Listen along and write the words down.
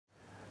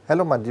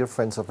Hello my dear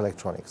friends of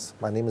electronics,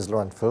 my name is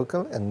Lorandt,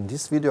 and in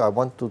this video I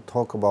want to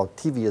talk about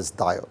TVS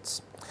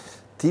diodes.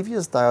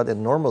 TVS diode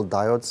and normal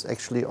diodes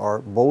actually are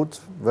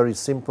both very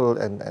simple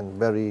and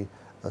very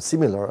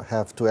similar,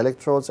 have two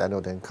electrodes,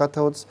 anode and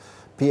cathodes,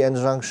 p-n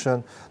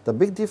junction. The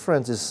big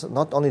difference is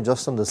not only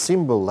just on the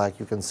symbol like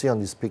you can see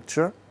on this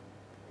picture.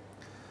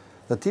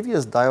 The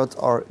TVS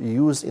diodes are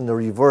used in the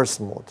reverse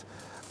mode.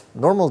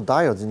 Normal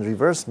diodes in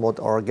reverse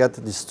mode get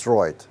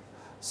destroyed.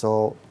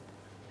 So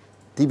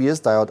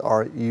TVS diodes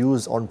are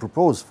used on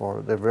purpose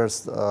for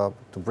reverse to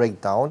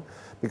break down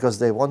because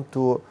they want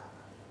to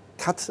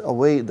cut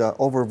away the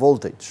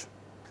overvoltage.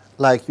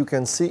 Like you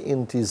can see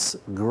in this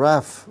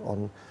graph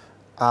on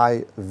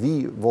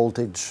IV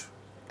voltage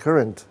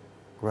current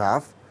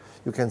graph,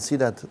 you can see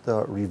that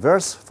the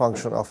reverse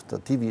function of the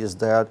TVS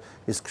diode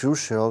is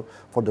crucial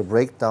for the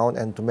breakdown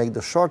and to make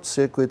the short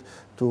circuit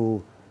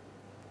to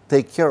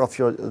take care of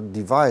your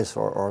device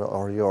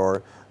or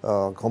your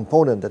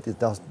component that it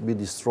doesn't be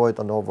destroyed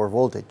on over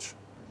voltage.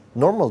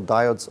 Normal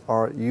diodes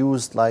are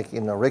used like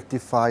in a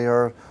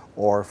rectifier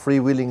or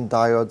freewheeling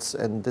diodes,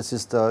 and this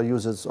is the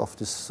usage of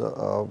this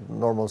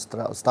normal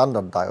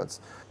standard diodes.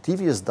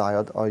 TVS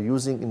diodes are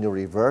using in the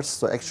reverse,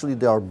 so actually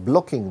they are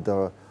blocking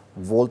the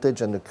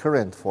voltage and the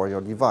current for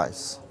your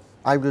device.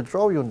 I will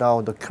draw you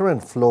now the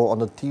current flow on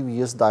the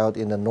TVS diode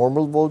in a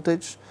normal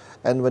voltage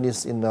and when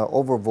it's in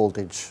over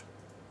voltage.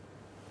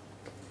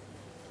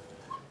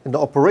 In the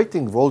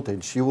operating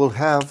voltage, you will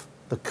have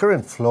the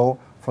current flow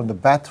from the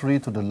battery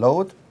to the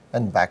load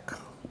and back.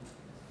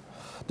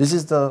 This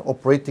is the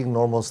operating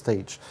normal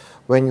stage.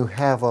 When you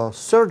have a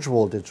surge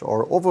voltage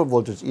or over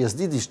voltage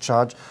ESD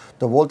discharge,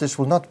 the voltage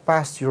will not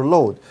pass your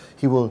load.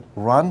 He will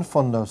run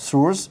from the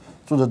source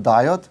to the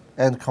diode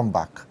and come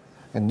back.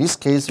 In this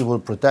case, you will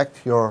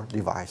protect your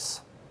device.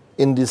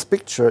 In this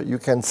picture, you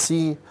can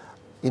see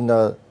in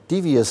a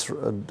TVS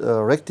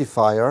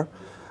rectifier,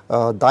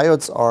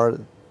 diodes are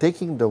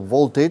taking the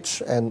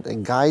voltage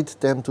and guide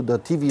them to the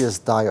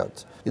TVS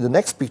diode. In the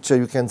next picture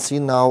you can see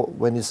now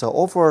when it's an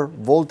over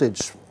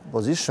voltage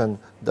position,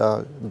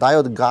 the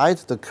diode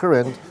guides the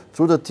current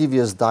through the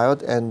TVS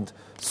diode and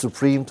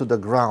supreme to the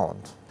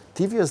ground.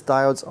 TVS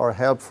diodes are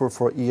helpful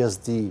for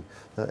ESD.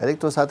 The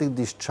electrostatic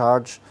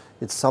discharge,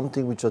 it's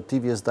something which a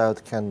TVS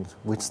diode can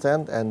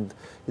withstand, and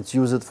it's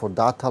used for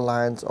data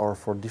lines or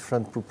for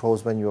different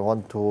purposes when you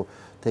want to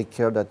take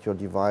care that your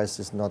device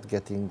is not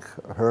getting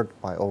hurt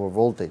by over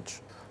voltage.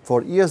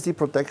 For ESD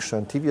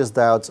protection, TVS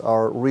diodes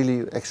are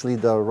really actually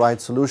the right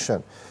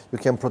solution. You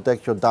can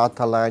protect your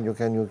data line, you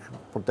can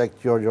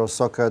protect your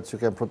sockets, you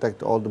can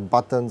protect all the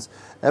buttons.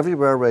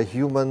 Everywhere where a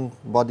human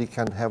body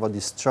can have a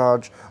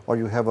discharge or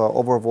you have an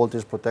over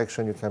voltage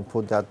protection, you can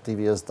put that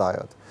TVS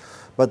diode.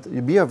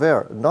 But be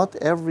aware, not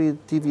every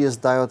TVS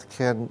diode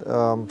can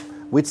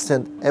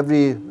withstand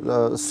every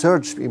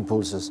surge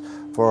impulses.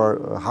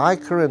 For high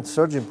current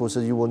surge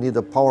impulses, you will need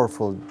a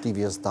powerful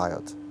TVS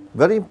diode.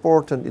 Very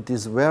important it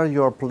is where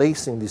you are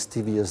placing this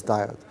TVS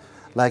diode.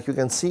 Like you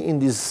can see in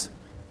this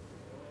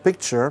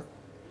picture,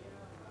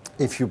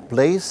 if you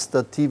place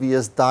the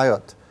TVS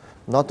diode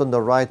not on the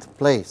right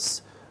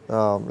place,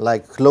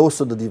 like close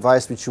to the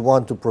device which you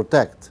want to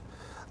protect,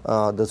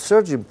 the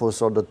surge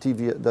impulse or the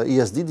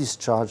ESD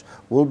discharge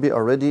will be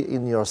already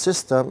in your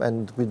system,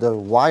 and with the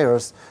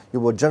wires you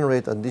will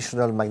generate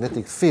additional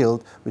magnetic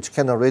field which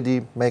can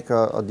already make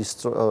a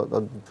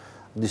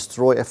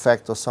destroy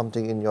effect or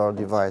something in your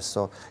device.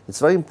 So it's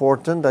very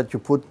important that you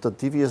put the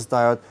TVS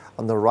diode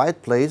on the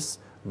right place,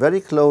 very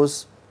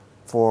close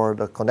for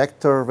the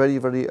connector, very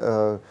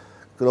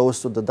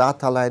close to the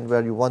data line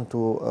where you want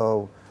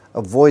to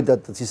avoid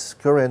that this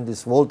current,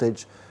 this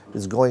voltage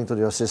is going to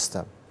your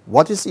system.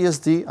 What is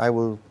ESD? I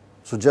will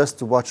suggest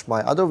to watch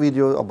my other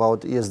video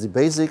about ESD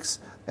basics,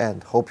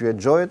 and hope you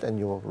enjoy it and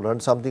you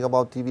learn something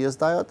about TVS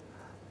diode.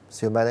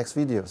 See you in my next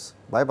videos.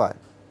 Bye bye.